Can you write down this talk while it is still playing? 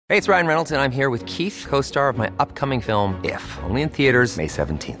Hey, it's Ryan Reynolds, and I'm here with Keith, co-star of my upcoming film, If, only in theaters May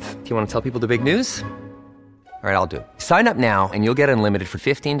 17th. Do you want to tell people the big news? All right, I'll do it. Sign up now and you'll get unlimited for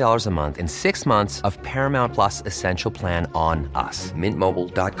 $15 a month and 6 months of Paramount Plus Essential Plan on us.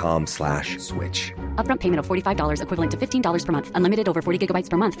 MintMobile.com/switch. Upfront payment of $45 equivalent to $15 per month. Unlimited over 40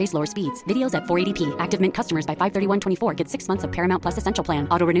 gigabytes per month. Face lower speeds. Videos at 480p. Active Mint customers by 531.24 get 6 months of Paramount Plus Essential Plan.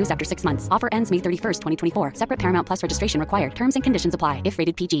 Auto renews after 6 months. Offer ends May 31st, 2024. Separate Paramount Plus registration required. Terms and conditions apply if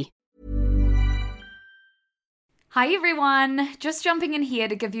rated PG. Hi everyone, just jumping in here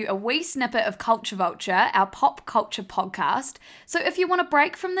to give you a wee snippet of Culture Vulture, our pop culture podcast. So if you want a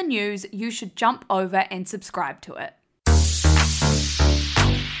break from the news, you should jump over and subscribe to it.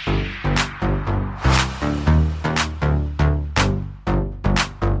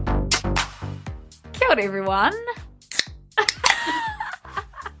 Kia ora everyone.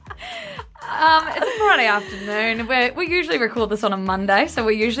 It's a Friday afternoon. We usually record this on a Monday, so we're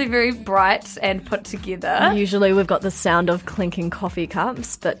usually very bright and put together. Usually we've got the sound of clinking coffee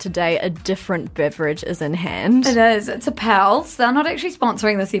cups, but today a different beverage is in hand. It is. It's a Pals. They're not actually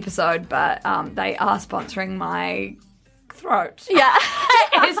sponsoring this episode, but they are sponsoring my throat. Yeah.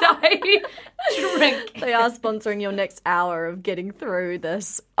 As I drink. They are sponsoring your next hour of getting through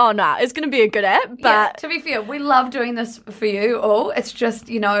this. Oh, no, it's going to be a good app, but... Yeah, to be fair, we love doing this for you all. It's just,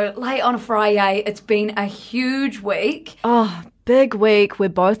 late on a Friday. It's been a huge week. Oh, big week. We're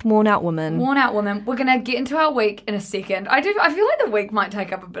both worn out women. Worn out women. We're going to get into our week in a second. I feel like the week might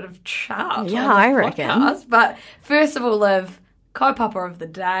take up a bit of chart. Yeah, I reckon. Podcast, but first of all, Liv, co-papa of the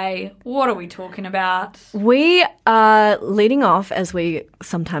day. What are we talking about? We are leading off, as we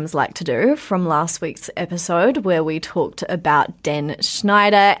sometimes like to do, from last week's episode where we talked about Dan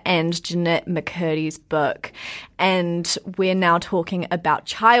Schneider and Jeanette McCurdy's book. And we're now talking about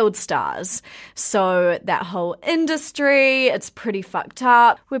child stars. So that whole industry, it's pretty fucked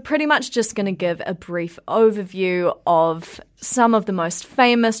up. We're pretty much just going to give a brief overview of some of the most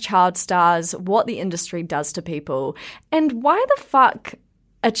famous child stars, what the industry does to people, and why the fuck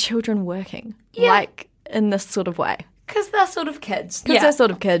are children working? Yeah. Like, in this sort of way. Because they're sort of kids. Because they're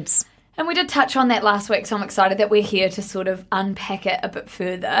sort of kids. And we did touch on that last week, so I'm excited that we're here to sort of unpack it a bit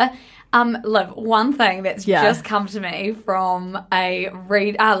further. Liv, one thing that's just come to me from a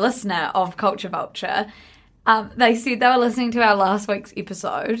listener of Culture Vulture, they said they were listening to our last week's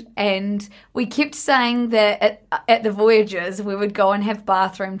episode and we kept saying that at the Voyages we would go and have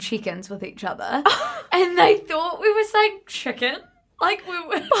bathroom chickens with each other and they thought we were saying chicken. Like we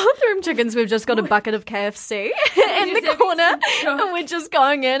were bathroom chickens. We've just got a bucket of KFC in the corner, and we're just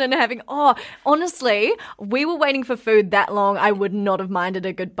going in and having. Oh, honestly, we were waiting for food that long. I would not have minded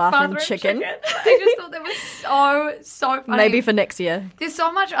a good bathroom chicken. I just thought that was so funny. Maybe for next year. There's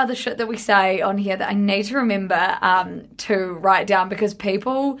so much other shit that we say on here that I need to remember to write down because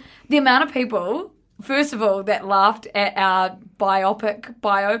the amount of people. First of all, that laughed at our biopic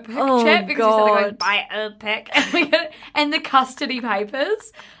chat because we started going biopic and the custody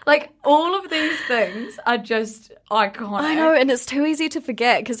papers. Like, all of these things are just iconic. I know, and it's too easy to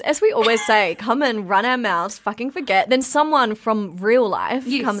forget because as we always say, come in, run our mouths, fucking forget. Then someone from real life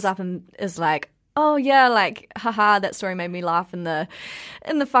comes up and is like, oh yeah, like, haha, that story made me laugh in the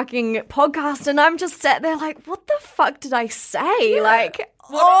fucking podcast. And I'm just sat there like, what the fuck did I say? Yeah. Like,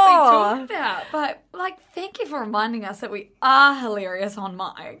 what are we talking about? But, thank you for reminding us that we are hilarious on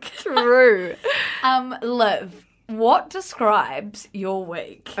mic. True. Liv, what describes your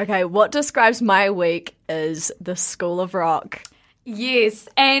week? Okay, what describes my week is the School of Rock. Yes,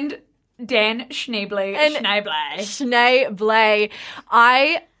 and Dan Schneebly.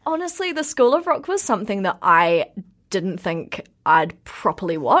 Honestly, the School of Rock was something that I didn't think I'd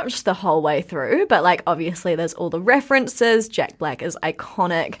properly watch the whole way through. But, obviously there's all the references. Jack Black is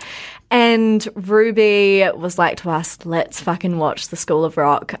iconic. And Ruby was like to us, let's fucking watch the School of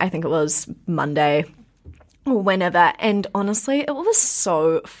Rock. I think it was Monday or whenever. And honestly, it was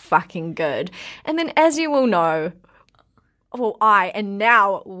so fucking good. And then, as you all know,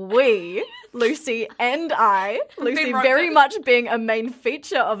 Lucy and I, Lucy very much being a main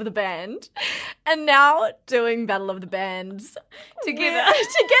feature of the band, and now doing Battle of the Bands together.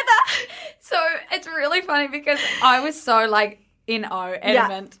 So it's really funny because I was so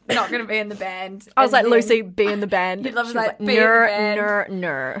adamant, not going to be in the band. I was like, Lucy, be in the band. She was like, be in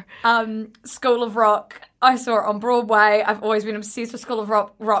the band. School of Rock, I saw it on Broadway. I've always been obsessed with School of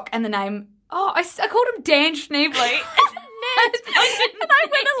Rock and the name. Oh, I called him Dan Schneebly. And I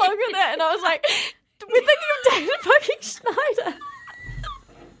went along with it and I was like, we're thinking of Dan fucking Schneider.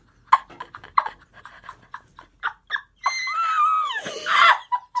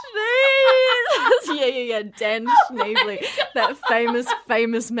 yeah, Dan Schneebly, that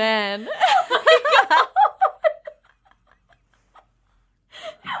famous man.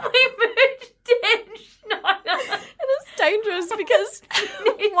 We moved Dan Schneider. And it's dangerous because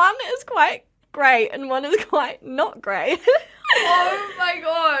one is quite great and one is quite not great. Oh my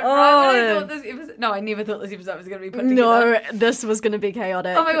god! Oh. Right when I thought this episode, no, I never thought this episode was going to be put together. No, this was going to be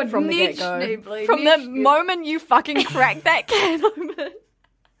chaotic. Oh my god! from the Ned get-go. Schneebly, From Ned the Schneebly. moment you fucking cracked that can open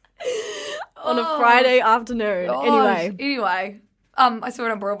on a Friday afternoon. Gosh. Anyway, I saw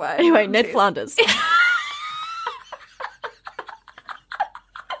it on Broadway. Anyway, Ned Flanders.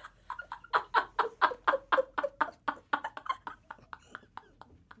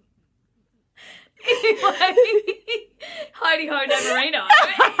 Anyway, Heidi Ho Navarino.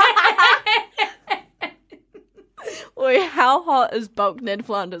 Wait, how hot is bulk Ned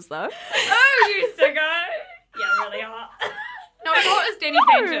Flanders though? Oh, you sicko! Yeah, really hot. No, as hot as Danny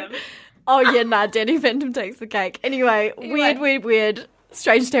Phantom. Oh yeah, nah, Danny Phantom takes the cake. Anyway, weird.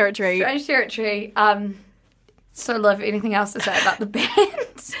 Strange territory. Strange territory. So, Liv, anything else to say about the band?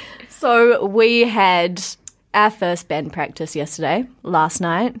 So we had our first band practice last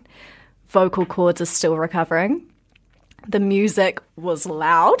night. Vocal cords are still recovering. The music was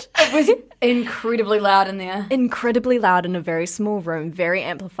loud. It was incredibly loud in there. Incredibly loud in a very small room, very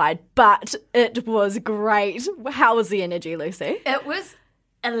amplified, but it was great. How was the energy, Lucy? It was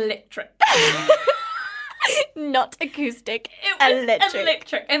electric. Not acoustic, It was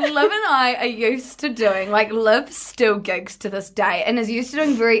electric. And Liv and I are used to doing, like, Liv still gigs to this day and is used to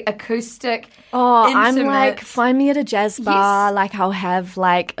doing very acoustic, Oh, intimate. I'm like, find me at a jazz bar. Yes. Like, I'll have,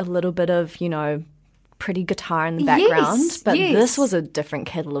 like, a little bit of, pretty guitar in the background. Yes, But yes. this was a different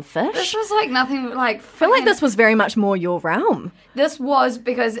kettle of fish. This was like nothing, like... I feel like this was very much more your realm. This was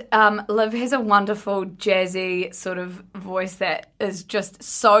because Liv has a wonderful jazzy sort of voice that is just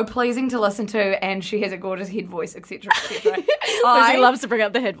so pleasing to listen to, and she has a gorgeous head voice, etc., etc. Lucy loves to bring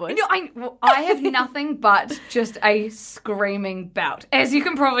up the head voice. No, I have nothing but just a screaming bout, as you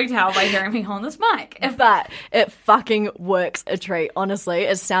can probably tell by hearing me on this mic. But it fucking works a treat, honestly.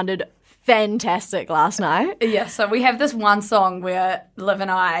 It sounded fantastic last night. Yeah, so we have this one song where Liv and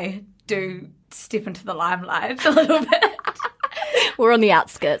I do step into the limelight a little bit. We're on the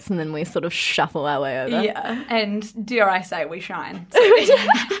outskirts and then we sort of shuffle our way over. Yeah, and dare I say we shine.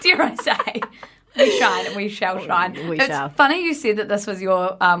 Dare I say we shine and we shall shine. It's shall. funny you said that this was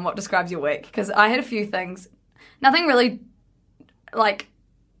your what describes your week, because I had a few things, nothing really like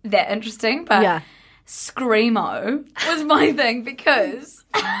that interesting, but Yeah. Screamo was my thing because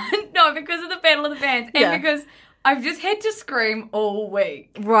because of the Battle of the Bands and Yeah. because I've just had to scream all week.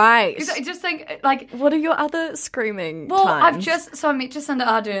 Right. Because I just think, like, What are your other screaming well, times? I met Jacinda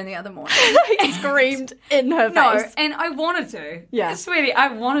Ardern the other morning. I screamed in her No, face. and I wanted to. Yeah. Sweetie, I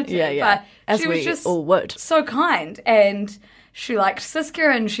wanted to. Yeah. But As she was we just all would. so kind. And she liked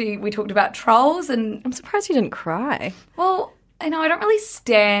Siska, and we talked about trolls. And, I'm surprised you didn't cry. well, I don't really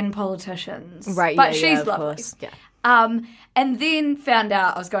stan politicians. Right, But yeah, she's of lovely. course. Yeah. And then found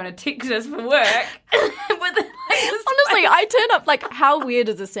out I was going to Texas for work. Honestly, I turn up, like, how weird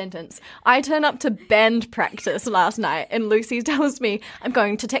is a sentence? I turn up to band practice last night and Lucy tells me I'm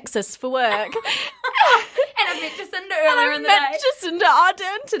going to Texas for work. And I met Jacinda earlier in the I met day. Jacinda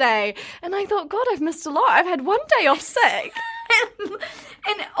Ardern today. And I thought, God, I've missed a lot. I've had one day off sick.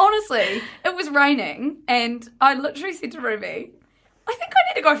 And honestly, it was raining, and I literally said to Ruby, I think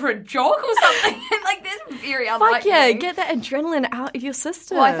I need to go for a jog or something. And like, that's very unlikely. Fuck yeah, get that adrenaline out of your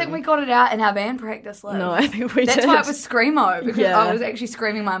system. Well, I think we got it out in our band practice, Liv. No, I think we That's did. why it was screamo, because Yeah. I was actually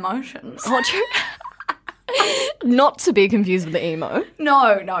screaming my emotions. Oh, true. Not to be confused with the emo.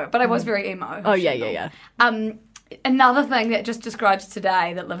 No, but I was very emo. Oh, yeah. Another thing that just describes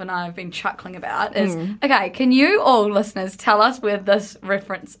today that Liv and I have been chuckling about is, okay, can you all listeners tell us where this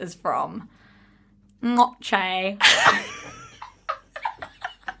reference is from? Noche.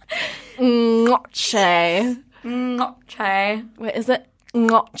 Noche. Noche. Wait, is it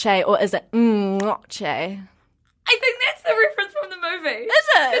noche or is it noche? I think that's the reference from the movie. Is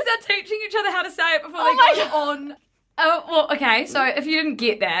it? Because they're teaching each other how to say it before Oh they my go on. Oh, well, okay, so if you didn't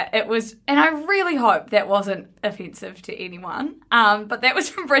get that, it was, and I really hope that wasn't offensive to anyone, but that was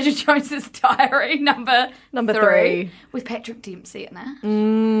from Bridget Jones's Diary, number three, with Patrick Dempsey in there.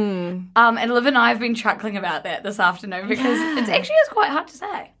 And Liv and I have been chuckling about that this afternoon because it's actually is quite hard to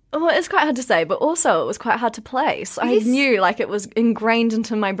say. Well, it's quite hard to say, but also it was quite hard to place. I Yes. knew, like, it was ingrained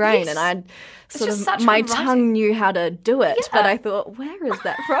into my brain, Yes. and I'd sort just of, such my good writing. tongue knew how to do it, Yeah. but I thought, where is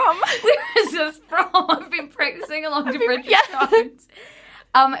that from? Where is this from? I've been practicing along to Bridget yeah. Jones.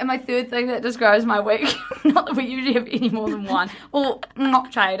 And my third thing that describes my week, not that we usually have any more than one. Well,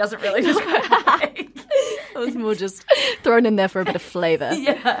 not Che doesn't really describe my week. It was more just thrown in there for a bit of flavour.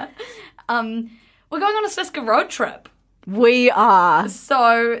 Yeah. We're going on a Siska road trip. We are.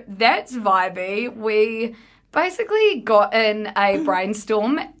 So that's vibey. We basically got in a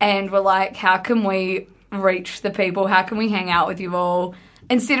brainstorm and were like, how can we reach the people? How can we hang out with you all?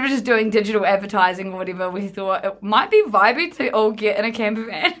 Instead of just doing digital advertising or whatever, we thought it might be vibey to all get in a camper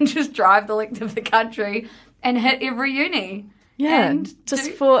van and just drive the length of the country and hit every uni. Yeah, and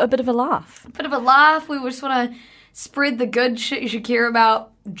just for a bit of a laugh. A bit of a laugh. We just want to spread the good shit you should care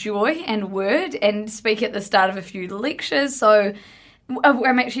about, joy and word, and speak at the start of a few lectures. So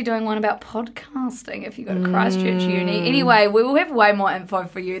I'm actually doing one about podcasting if you go to Christchurch Uni. Anyway, we will have way more info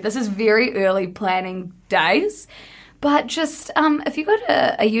for you. This is very early planning days. But just if you go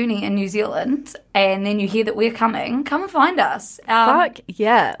to a uni in New Zealand and then you hear that we're coming, come and find us. Fuck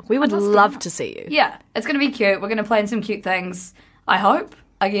yeah. We would love to see you. Yeah, it's going to be cute. We're going to plan some cute things, I hope.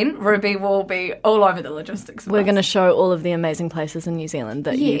 Again, Ruby will be all over the logistics of We're this. going to show all of the amazing places in New Zealand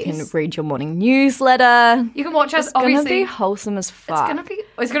that you can read your morning newsletter. You can watch us, It's obviously. It's going to be wholesome as fuck.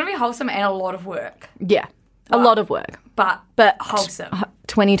 It's going to be wholesome and a lot of work. Yeah, a lot of work. But wholesome.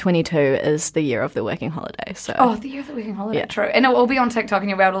 2022 is the year of the working holiday. So the year of the working holiday, true. And it will be on TikTok and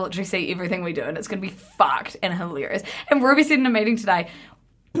you'll be able to literally see everything we do and it's going to be fucked and hilarious. And Ruby said in a meeting today,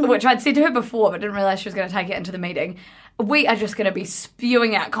 which I'd said to her before but didn't realise she was going to take it into the meeting, we are just going to be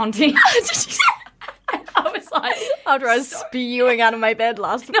spewing out content. I was like... After I was spewing out of my bed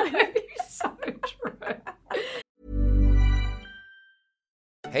last week. So true.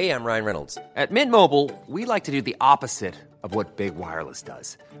 Hey, I'm Ryan Reynolds. At Mint Mobile, we like to do the opposite of what Big Wireless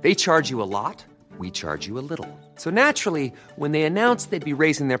does. They charge you a lot, we charge you a little. So naturally, when they announced they'd be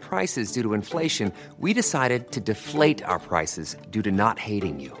raising their prices due to inflation, we decided to deflate our prices due to not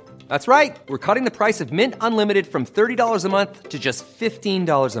hating you. That's right. We're cutting the price of Mint Unlimited from $30 a month to just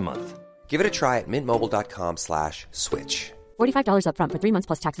 $15 a month. Give it a try at mintmobile.com/switch. $45 up front for 3 months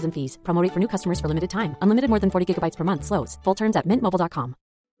plus taxes and fees. Promo rate for new customers for limited time. Unlimited more than 40 gigabytes per month. Slows full terms at mintmobile.com.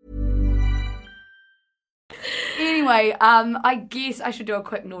 Anyway, I guess I should do a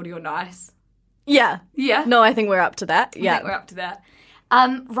quick naughty or nice. Yeah. Yeah? No, I think we're up to that. I think we're up to that.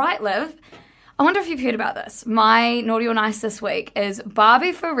 Right, Liv. I wonder if you've heard about this. My naughty or nice this week is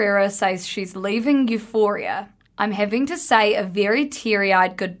Barbie Ferreira says she's leaving Euphoria. I'm having to say a very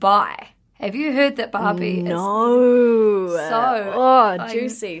teary-eyed goodbye. Have you heard that Barbie is... No. So...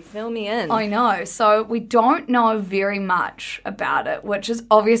 juicy. Fill me in. I know. So we don't know very much about it, which is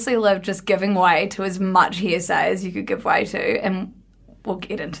obviously Liv just giving way to as much hearsay as you could give way to, and we'll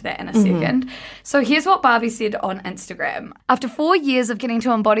get into that in a second. So here's what Barbie said on Instagram. After 4 years of getting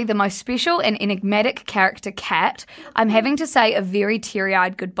to embody the most special and enigmatic character, Kat, I'm having to say a very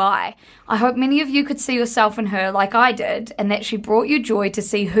teary-eyed goodbye. I hope many of you could see yourself in her like I did, and that she brought you joy to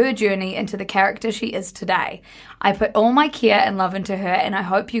see her journey into the character she is today. I put all my care and love into her, and I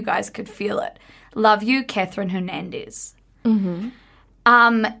hope you guys could feel it. Love you, Catherine Hernandez.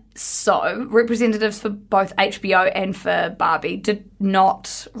 So, representatives for both HBO and for Barbie did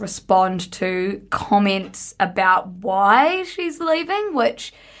not respond to comments about why she's leaving,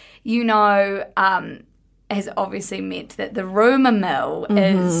 which, has obviously meant that the rumour mill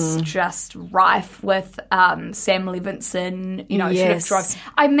is just rife with Sam Levinson, sort of drug.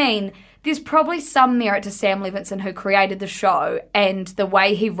 I mean, there's probably some merit to Sam Levinson, who created the show, and the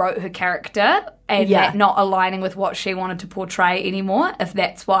way he wrote her character, and that not aligning with what she wanted to portray anymore, if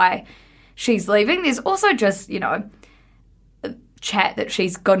that's why she's leaving. There's also just, chat that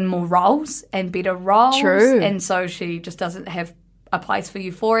she's gotten more roles and better roles. True. And so she just doesn't have a place for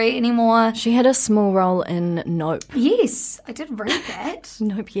Euphoria anymore. She had a small role in Nope. Yes, I did read that.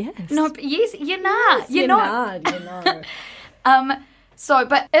 Nope, yes. Nope, yes, you're not. You're not.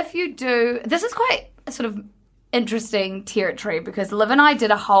 But if you do, this is quite a sort of interesting territory because Liv and I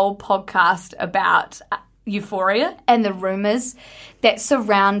did a whole podcast about Euphoria and the rumours that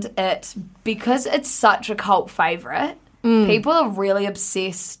surround it because it's such a cult favourite. People are really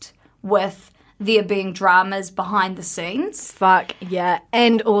obsessed with there being dramas behind the scenes. Fuck, yeah.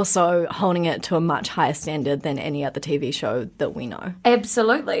 And also holding it to a much higher standard than any other TV show that we know.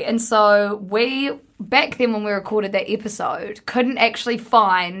 Absolutely. And so we, back then when we recorded that episode, couldn't actually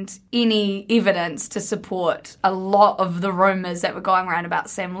find any evidence to support a lot of the rumours that were going around about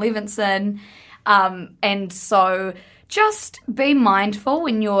Sam Levinson. And so just be mindful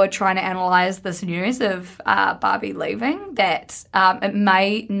when you're trying to analyse this news of Barbie leaving that it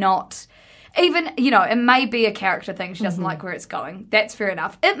may not... Even, it may be a character thing. She doesn't like where it's going. That's fair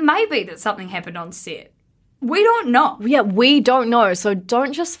enough. It may be that something happened on set We don't know. Yeah, we don't know. So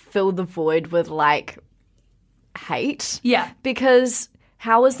don't just fill the void with, like, hate. Yeah. Because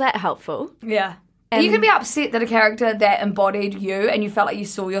how is that helpful? Yeah. And you can be upset that a character that embodied you and you felt like you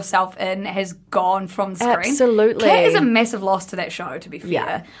saw yourself in has gone from the screen. Absolutely. Kat is a massive loss to that show, to be fair.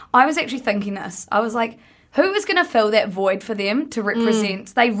 Yeah. I was actually thinking this. I was like, who is going to fill that void for them to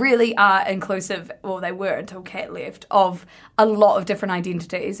represent? They really are inclusive, well, they were until Kat left, of a lot of different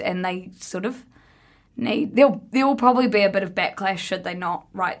identities, and they sort of need... There will probably be a bit of backlash should they not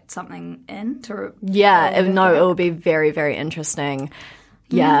write something in to... Yeah, no, it will be very, very interesting.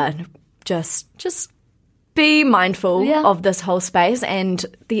 Yeah, just be mindful of this whole space, and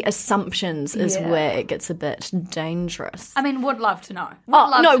the assumptions is where it gets a bit dangerous. I mean, would love to know. Would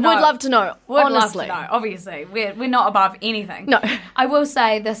love to know. Honestly. Love to know. Obviously, we're not above anything. No. I will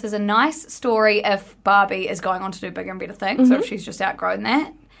say this is a nice story if Barbie is going on to do bigger and better things, so if she's just outgrown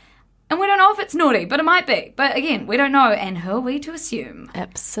that. And we don't know if it's naughty, but it might be. But again, we don't know, and who are we to assume?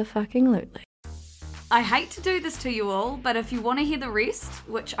 Abso-fucking-lutely. I hate to do this to you all, but if you want to hear the rest,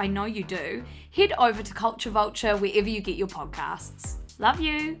 which I know you do, head over to Culture Vulture wherever you get your podcasts. Love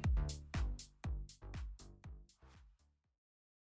you.